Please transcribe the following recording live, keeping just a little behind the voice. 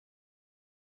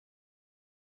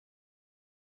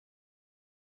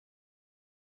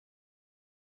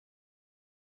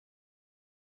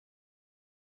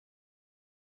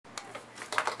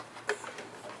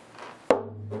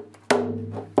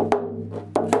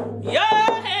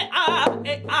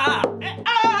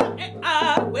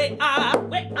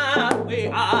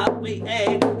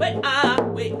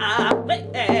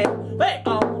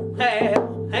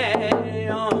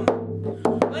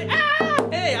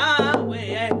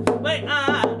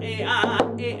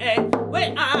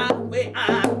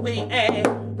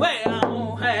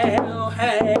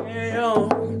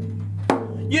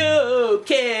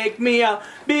me out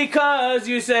because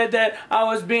you said that I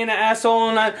was being an asshole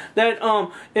and that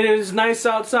it was nice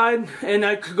outside and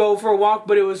I could go for a walk,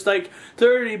 but it was like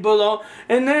 30 below.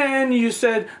 And then you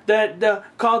said that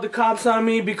called the cops on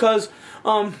me because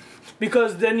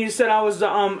then you said I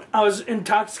was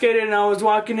intoxicated and I was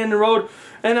walking in the road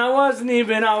and I wasn't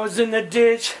even. I was in the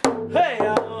ditch. Hey,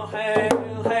 hey,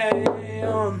 hey,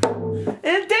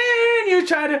 and then you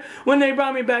tried to, when they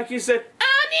brought me back, you said,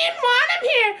 I didn't want him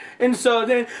here. And so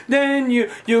then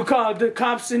you called the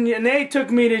cops and they took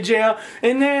me to jail.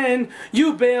 And then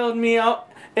you bailed me out.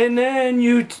 And then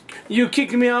you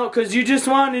kicked me out because you just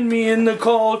wanted me in the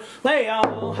cold. Hey,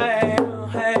 hey,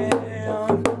 hey,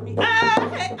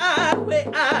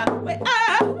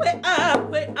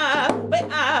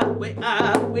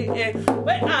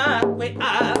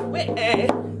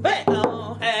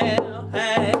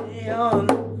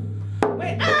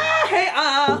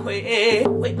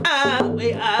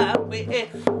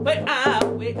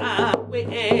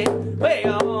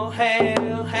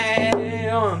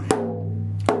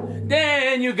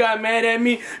 Then you got mad at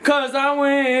me cause I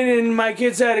went and my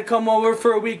kids had to come over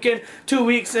for a weekend, 2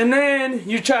 weeks, and then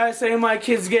you try to say my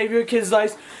kids gave your kids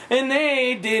lice and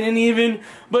they didn't even,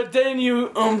 but then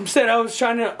you said I was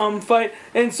trying to fight,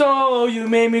 and so you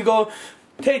made me go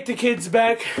take the kids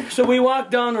back. So we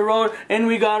walked down the road and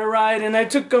we got a ride and I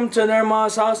took them to their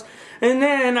mom's house and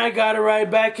then I got a ride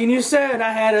back and you said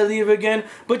I had to leave again,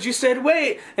 but you said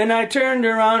wait, and I turned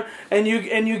around and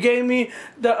you gave me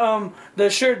the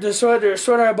shirt, the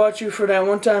sweater I bought you for that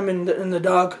one time in the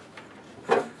dog.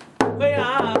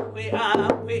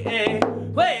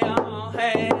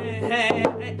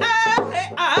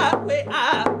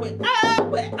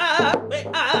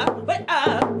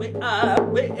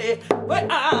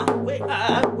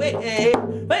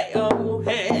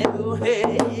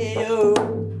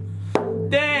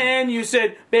 Then you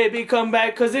said, baby, come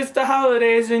back because it's the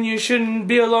holidays and you shouldn't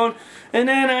be alone. And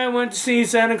then I went to see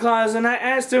Santa Claus and I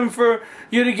asked him for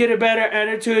you to get a better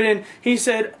attitude, and he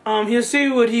said he'll see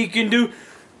what he can do.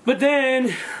 But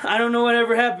then I don't know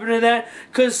whatever happened to that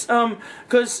because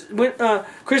when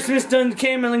Christmas done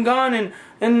came and gone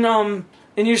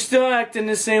and you're still acting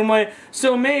the same way.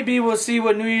 So maybe we'll see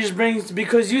what New Year's brings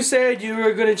because you said you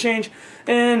were gonna change,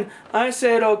 and I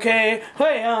said okay.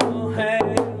 Hey,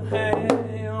 hey.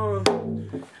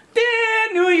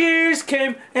 Then New Year's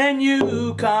came and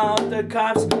you called the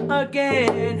cops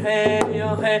again. Hey,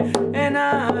 hey. And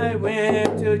I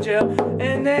went to jail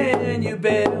and then you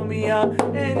bailed me out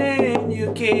and then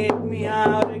you kicked me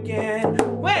out again.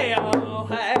 Way, oh,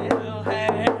 hey.